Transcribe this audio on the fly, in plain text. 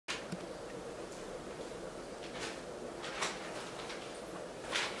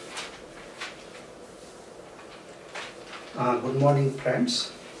Good morning,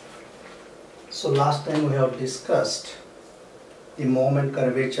 friends. So last time we have discussed the moment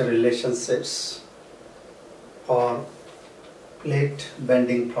curvature relationships for plate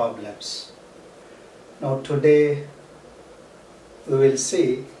bending problems. Now today we will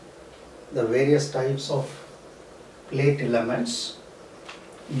see the various types of plate elements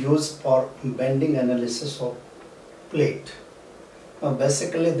used for bending analysis of plate. Now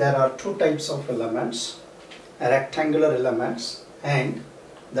basically there are two types of elements, rectangular elements and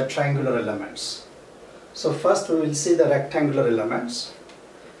the triangular elements. So first we will see the rectangular elements.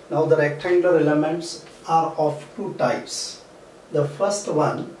 Now the rectangular elements are of two types. The first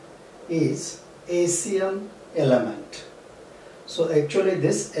one is ACM element. So actually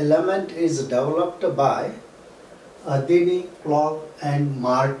this element is developed by Adini, Clark and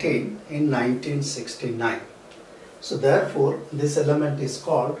Martin in 1969. So therefore this element is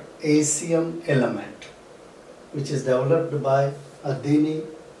called ACM element, which is developed by Adini,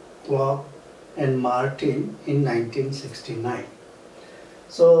 Clark and Martin in 1969.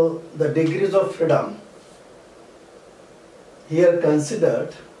 So the degrees of freedom here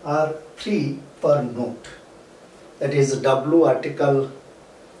considered are 3 per note. That is W vertical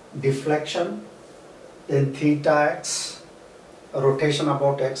deflection, then theta x rotation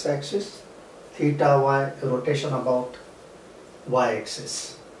about x axis, theta y rotation about y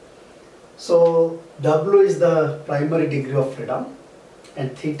axis. So W is the primary degree of freedom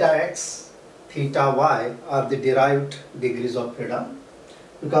and theta x, theta y are the derived degrees of freedom,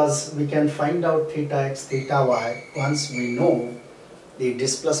 because we can find out theta x, theta y once we know the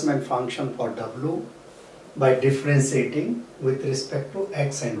displacement function for W by differentiating with respect to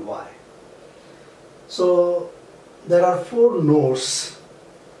x and y. So there are 4 nodes.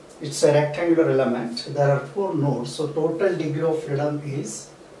 It's a rectangular element. There are 4 nodes. So total degree of freedom is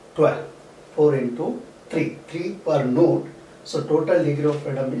 12. 4 into 3. 3 per node. So total degree of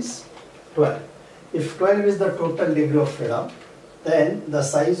freedom is 12. If 12 is the total degree of freedom, then the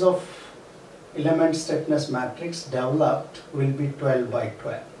size of element stiffness matrix developed will be 12 by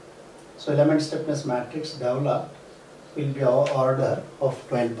 12. So element stiffness matrix developed will be our order of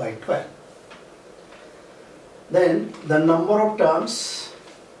 12 by 12. Then the number of terms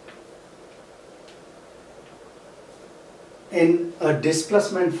in a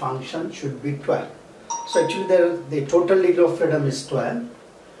displacement function should be 12. So actually the total degree of freedom is 12.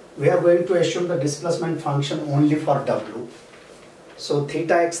 We are going to assume the displacement function only for W. So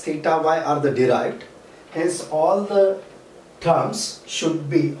theta x, theta y are the derived. Hence all the terms should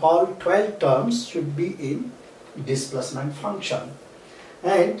be, all 12 terms should be in displacement function.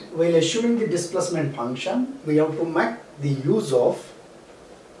 And while assuming the displacement function, we have to make the use of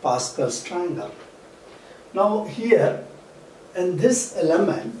Pascal's triangle. Now here in this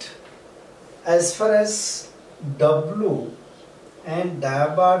element, as far as W and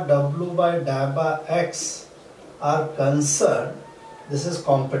dabba W by dabba X are concerned, this is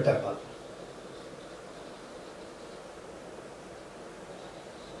compatible.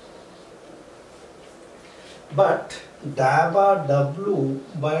 But dabba W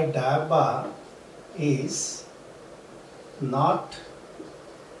by dabba is not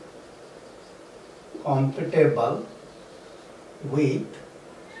compatible with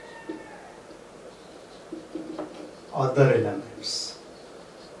other elements.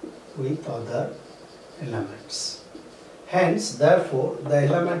 Hence, therefore, the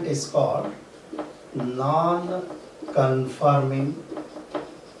element is called non-conforming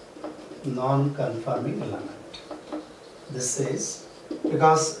element. This is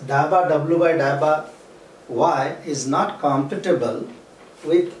because dabba W by dabba Y is not compatible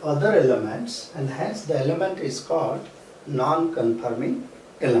with other elements, and hence the element is called non-conforming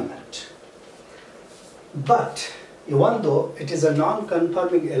element. But even though it is a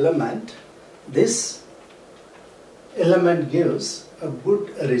non-conforming element, this element gives a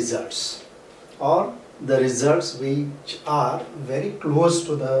good results, or the results which are very close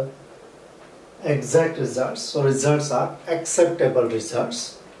to the exact results. So results are acceptable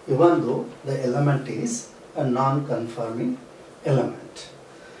results even though the element is a non-conforming element.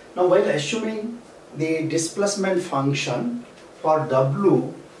 Now while assuming the displacement function for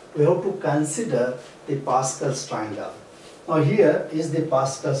W, we have to consider the Pascal's triangle. Now here is the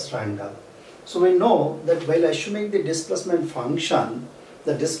Pascal's triangle. So we know that while assuming the displacement function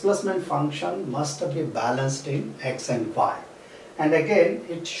must be balanced in x and y. And again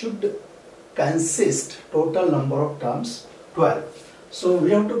it should consist total number of terms 12. So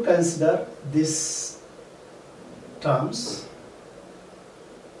we have to consider these terms.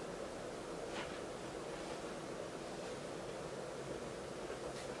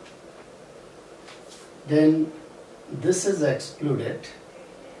 Then this is excluded.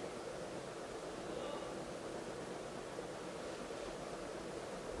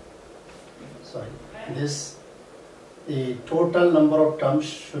 Sorry, this, the total number of terms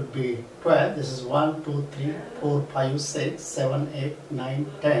should be 12. This is 1, 2, 3, 4, 5, 6, 7, 8,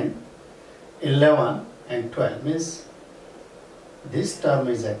 9, 10, 11 and 12. Means this term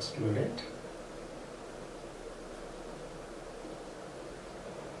is excluded.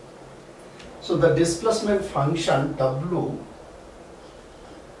 So the displacement function W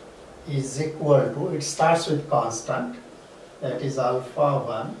is equal to, it starts with constant, that is alpha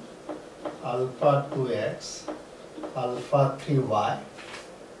 1, alpha 2x, alpha 3y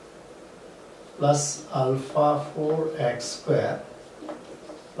plus alpha 4x square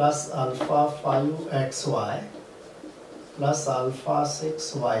plus alpha 5xy plus alpha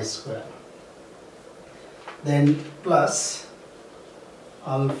 6y square, then plus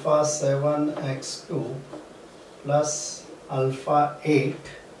alpha 7x cube plus alpha 8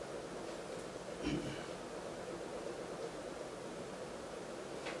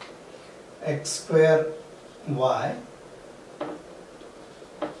 x square y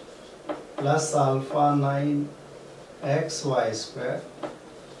plus alpha 9 x y square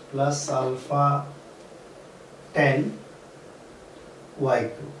plus alpha 10 y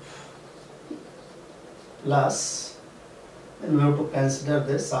cube plus, then we have to consider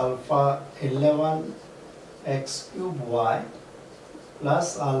this alpha 11 x cube y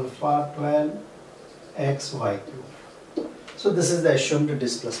plus alpha 12 x y cube. So this is the assumed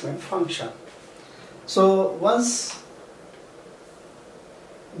displacement function. So once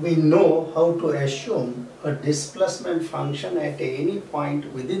we know how to assume a displacement function at any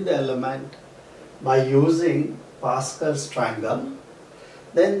point within the element by using Pascal's triangle,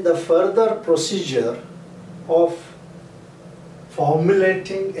 then the further procedure of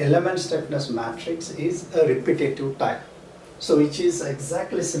formulating element stiffness matrix is a repetitive type. So which is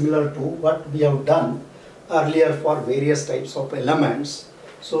exactly similar to what we have done earlier for various types of elements.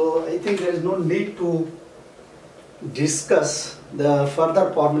 So I think there is no need to discuss the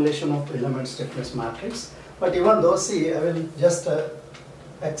further formulation of element stiffness matrix. But even though, see, I will just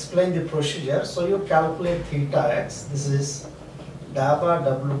explain the procedure. So you calculate theta x, this is dabba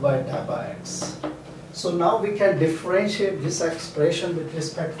w by dabba x. So now we can differentiate this expression with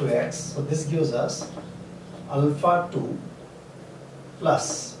respect to x. So this gives us alpha 2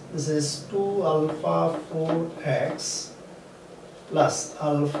 plus, this is 2 alpha 4x plus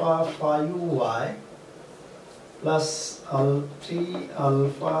alpha 5y plus 3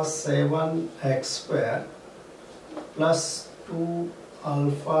 alpha 7x square plus 2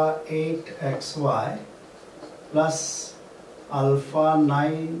 alpha 8xy plus alpha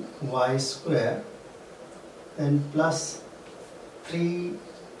 9y square, then plus 3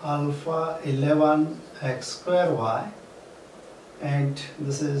 alpha 11x square y, and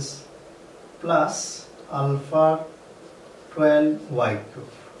this is plus alpha 12y cube.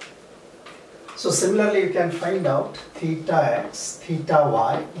 So similarly you can find out theta x, theta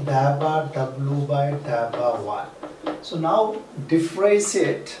y, dabba w by dabba y. So now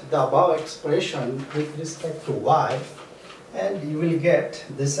differentiate the above expression with respect to y, and you will get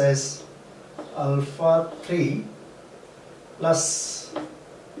this as alpha 3 plus,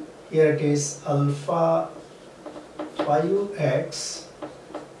 here it is alpha 5x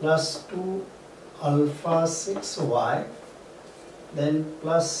plus 2 alpha 6y, then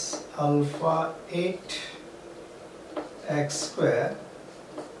plus alpha 8x square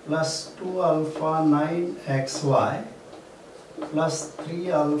plus 2 alpha 9xy plus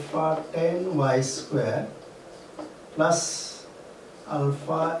 3 alpha 10y square plus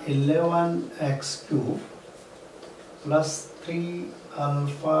alpha 11x cube plus 3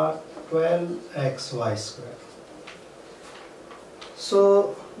 alpha 12xy square.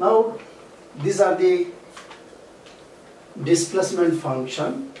 So now these are the displacement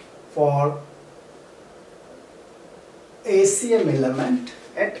function for ACM element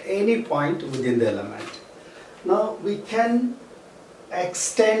at any point within the element. Now we can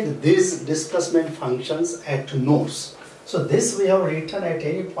extend these displacement functions at nodes. So this we have written at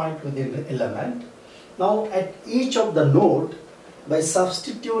any point within the element. Now at each of the node, by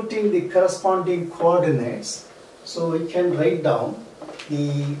substituting the corresponding coordinates, so we can write down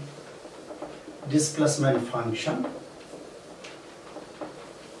the displacement function.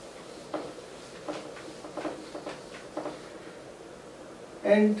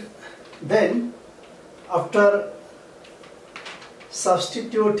 And then after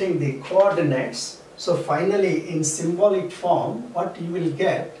substituting the coordinates, so finally in symbolic form what you will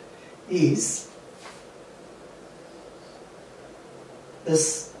get is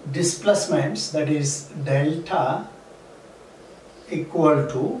this displacements, that is delta equal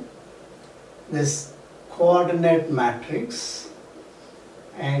to this coordinate matrix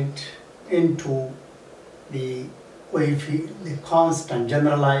and into the constant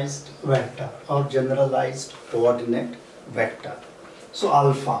generalized vector or generalized coordinate vector. So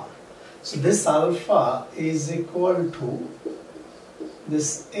alpha. So this alpha is equal to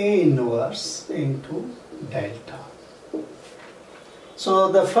this A inverse into delta.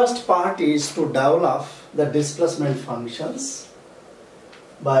 So the first part is to develop the displacement functions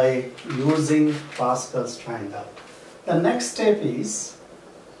by using Pascal's triangle. The next step is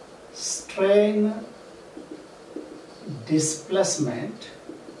strain displacement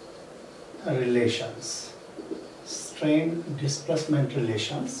relations. Strain displacement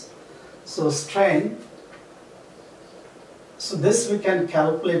relations. So strain, so this we can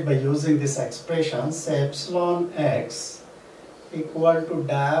calculate by using this expression, say epsilon x equal to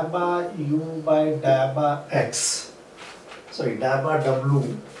dabba u by dabba x. Sorry, dabba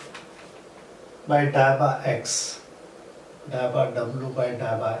w by dabba x. Dabba w by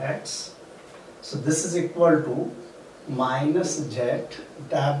dabba x. So this is equal to minus z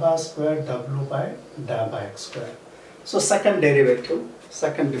dabba square w by dabba x square. So second derivative,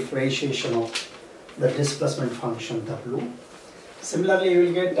 second differentiation of the displacement function w. Similarly, you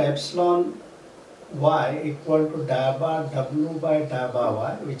will get epsilon y equal to dabba w by dabba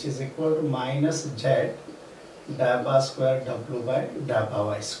y, which is equal to minus z dabba square w by dabba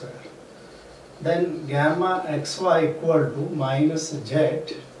y square. Then gamma xy equal to minus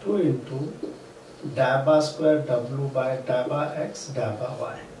z 2 into dabba square w by dabba x dabba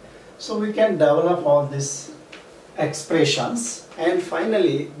y. So we can develop all these expressions, and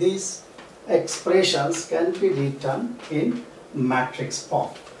finally these expressions can be written in matrix form.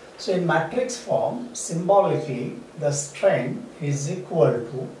 So in matrix form, symbolically the strain is equal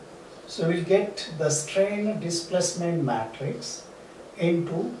to, so we'll get the strain displacement matrix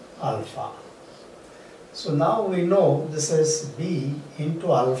into alpha. So now we know this is B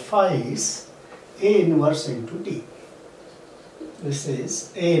into alpha is A inverse into D. This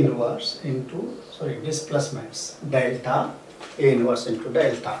is A inverse into, displacements, delta, A inverse into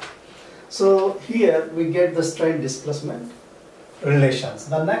delta. So here we get the strain displacement relations.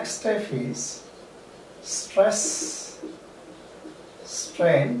 The next step is stress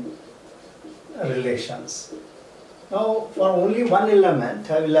strain relations. Now for only one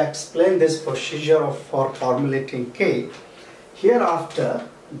element I will explain this procedure for formulating K. Hereafter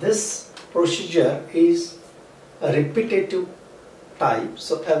this procedure is a repetitive type,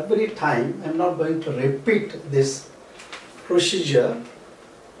 so every time I am not going to repeat this procedure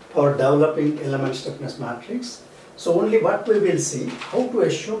for developing element stiffness matrix. So only what we will see, how to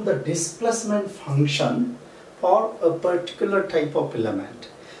assume the displacement function for a particular type of element.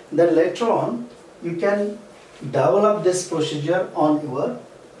 Then later on you can develop this procedure on your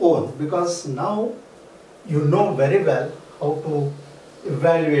own, because now you know very well how to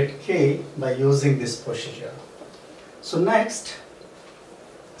evaluate K by using this procedure. So next,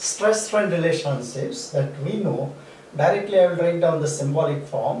 stress strain relationships that we know, directly I will write down the symbolic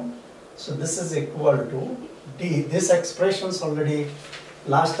form. So this is equal to D, this expressions already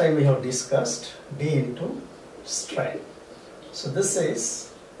last time we have discussed, D into strain. So this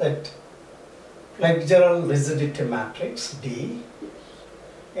is that flexural rigidity matrix D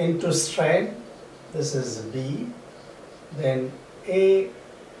into strain, this is B, then A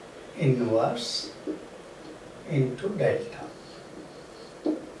inverse into delta.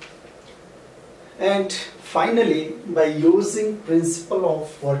 And finally, by using principle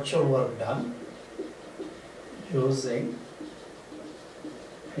of virtual work done, using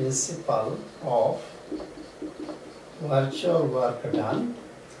principle of virtual work done,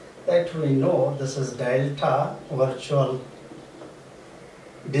 that we know this is delta virtual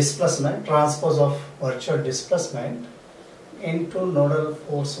displacement, transpose of virtual displacement into nodal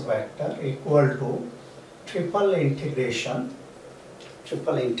force vector equal to triple integration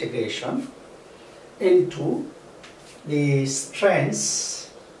into the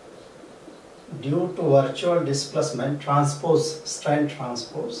strains due to virtual displacement strain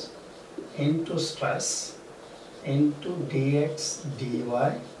transpose into stress into dx dy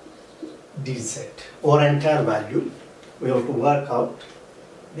dz, or entire value we have to work out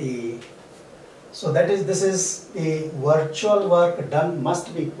the, so that is, this is the virtual work done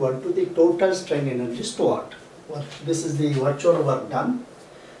must be equal to the total strain energy stored. This is the virtual work done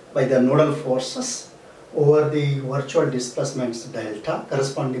by the nodal forces over the virtual displacements delta,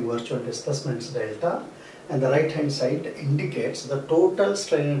 corresponding virtual displacements delta, and the right hand side indicates the total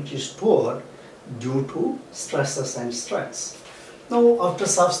strain energy stored due to stresses and strains. Now after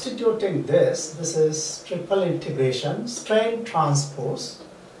substituting this is triple integration strain transpose.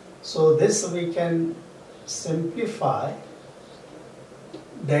 So this we can simplify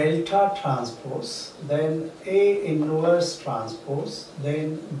delta transpose, then A inverse transpose,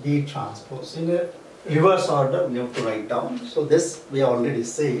 then B transpose. In a reverse order we have to write down. So this we already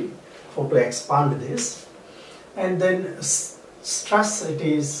said, how to expand this. And then stress it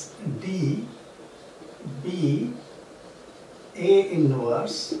is D, B, A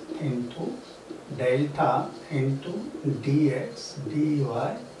inverse into delta into dx, dy,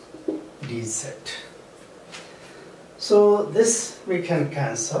 dz. So this we can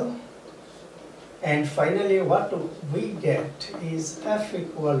cancel, and finally what we get is F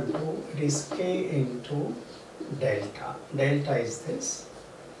equal to, it is K into delta. Delta is this.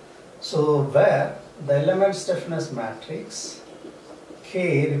 So where the element stiffness matrix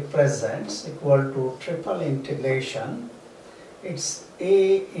K represents equal to triple integration, it's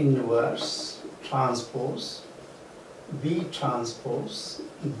A inverse transpose B transpose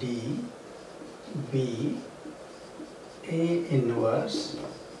D, B, A inverse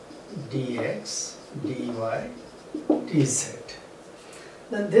dx, dy, dz.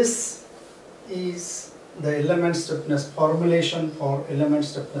 Then this is the element stiffness formulation for element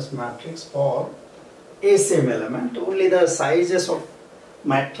stiffness matrix for a same element. Only the sizes of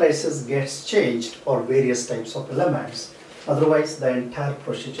matrices gets changed for various types of elements. Otherwise the entire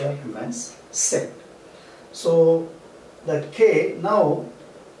procedure remains same. So the K, now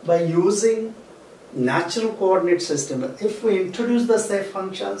by using natural coordinate system, if we introduce the safe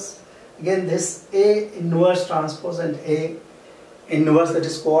functions, again this A inverse transpose and A inverse, that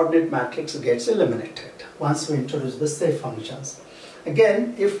is coordinate matrix, gets eliminated once we introduce the safe functions.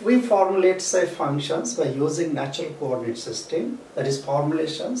 Again, if we formulate safe functions by using natural coordinate system, that is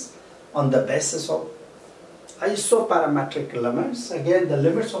formulations on the basis of isoparametric elements, again the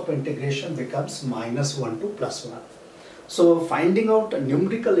limits of integration becomes -1 to +1. So finding out a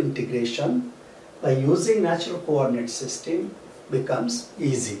numerical integration by using natural coordinate system becomes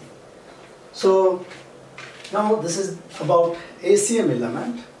easy. So now this is about ACM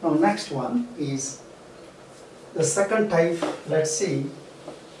element. Now next one is the second type. Let's see.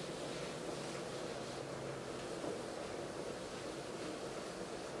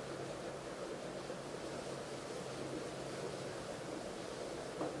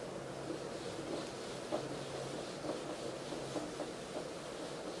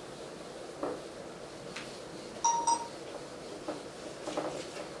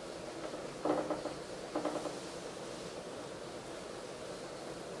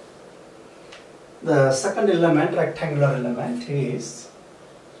 The second element, rectangular element, is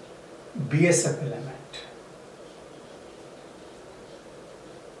BSF element.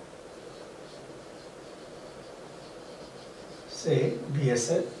 Say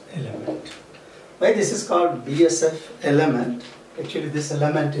BSF element. Why this is called BSF element? Actually this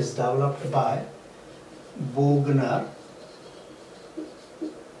element is developed by Bogner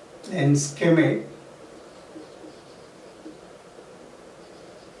and Schmidt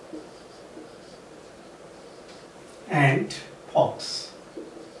and Fox.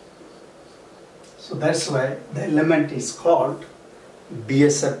 So that's why the element is called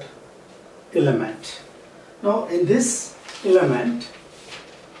BSF element. Now in this element,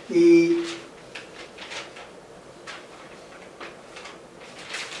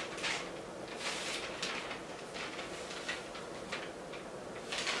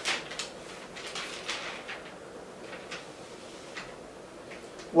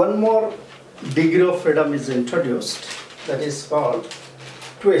 one more degree of freedom is introduced, that is called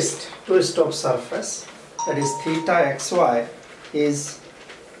twist of surface, that is theta xy is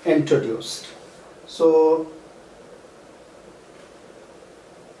introduced. So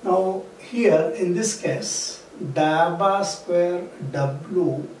now here in this case, dabba square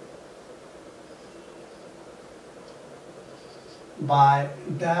w by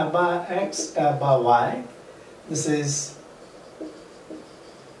dabba x dabba y, this is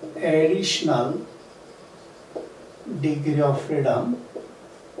additional degree of freedom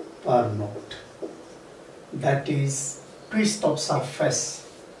per node, that is twist of surface,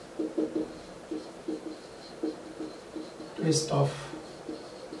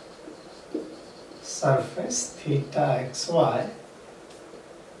 theta xy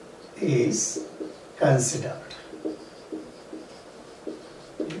is considered.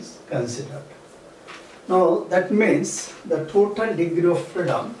 Now that means the total degree of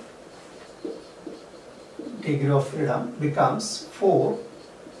freedom becomes 4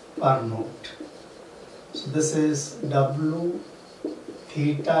 per node. So this is w,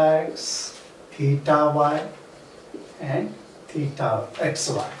 theta x, theta y and theta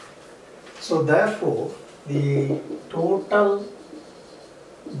xy. So therefore the total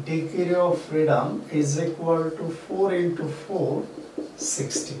degree of freedom is equal to 4 into 4,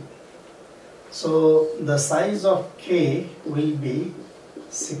 16. So the size of K will be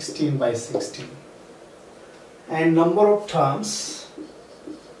 16 by 16. And number of terms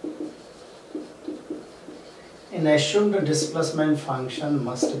in assumed displacement function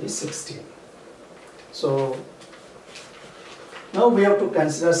must be 16. So now we have to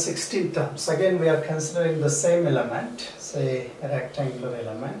consider 16 terms. Again we are considering the same element, say a rectangular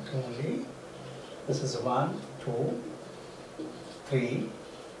element only. This is 1, 2, 3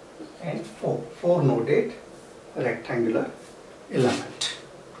 and 4. 4 noded rectangular element.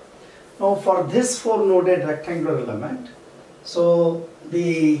 Now for this 4 noded rectangular element, so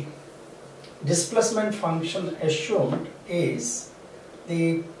the displacement function assumed is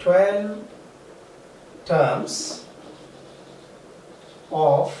the 12 terms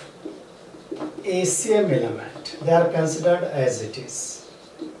of ACM element. They are considered as it is.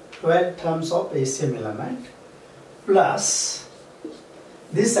 12 terms of ACM element plus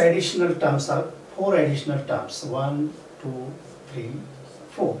these additional terms are 4 additional terms. 1, 2, 3,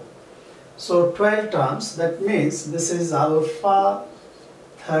 4. So 12 terms, that means this is alpha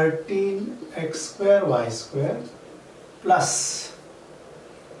 13 x square y square plus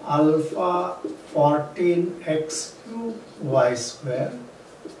alpha 14 x cube y square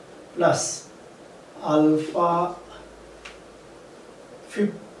plus alpha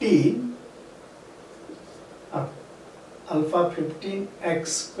 15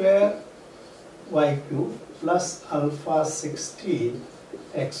 x square y cube plus alpha 16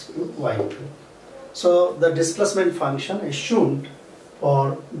 x cube y cube. So the displacement function assumed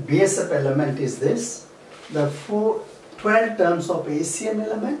for BSF element is this: the 12 terms of ACM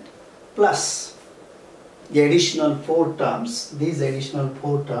element plus the additional 4 terms. These additional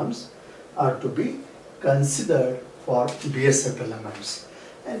 4 terms are to be considered for BSF elements.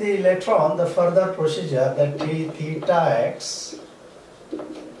 And later on the further procedure, that theta x,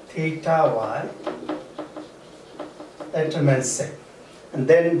 theta y, that remains same. And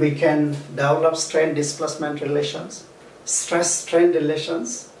then we can develop strain displacement relations, stress strain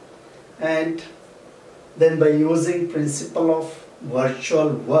relations, and then by using principle of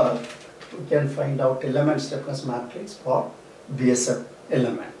virtual work we can find out element stiffness matrix for BSF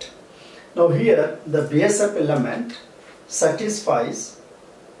element. Now here the BSF element satisfies,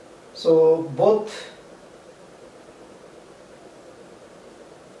 so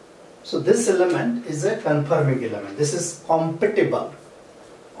this element is a conforming element. This is compatible.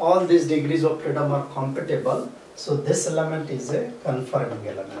 All these degrees of freedom are compatible. So this element is a conforming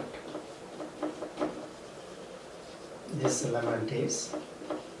element. This element is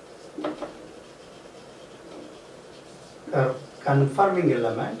a conforming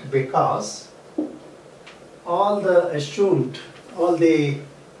element because all the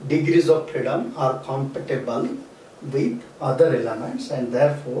degrees of freedom are compatible with other elements, and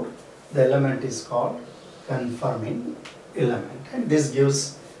therefore the element is called conforming element, and this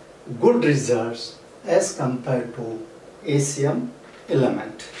gives good results as compared to ACM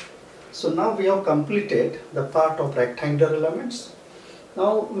element. So now we have completed the part of rectangular elements.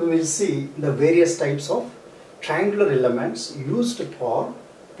 Now we will see the various types of triangular elements used for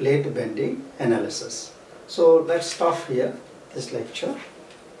plate bending analysis. So let's stop here this lecture.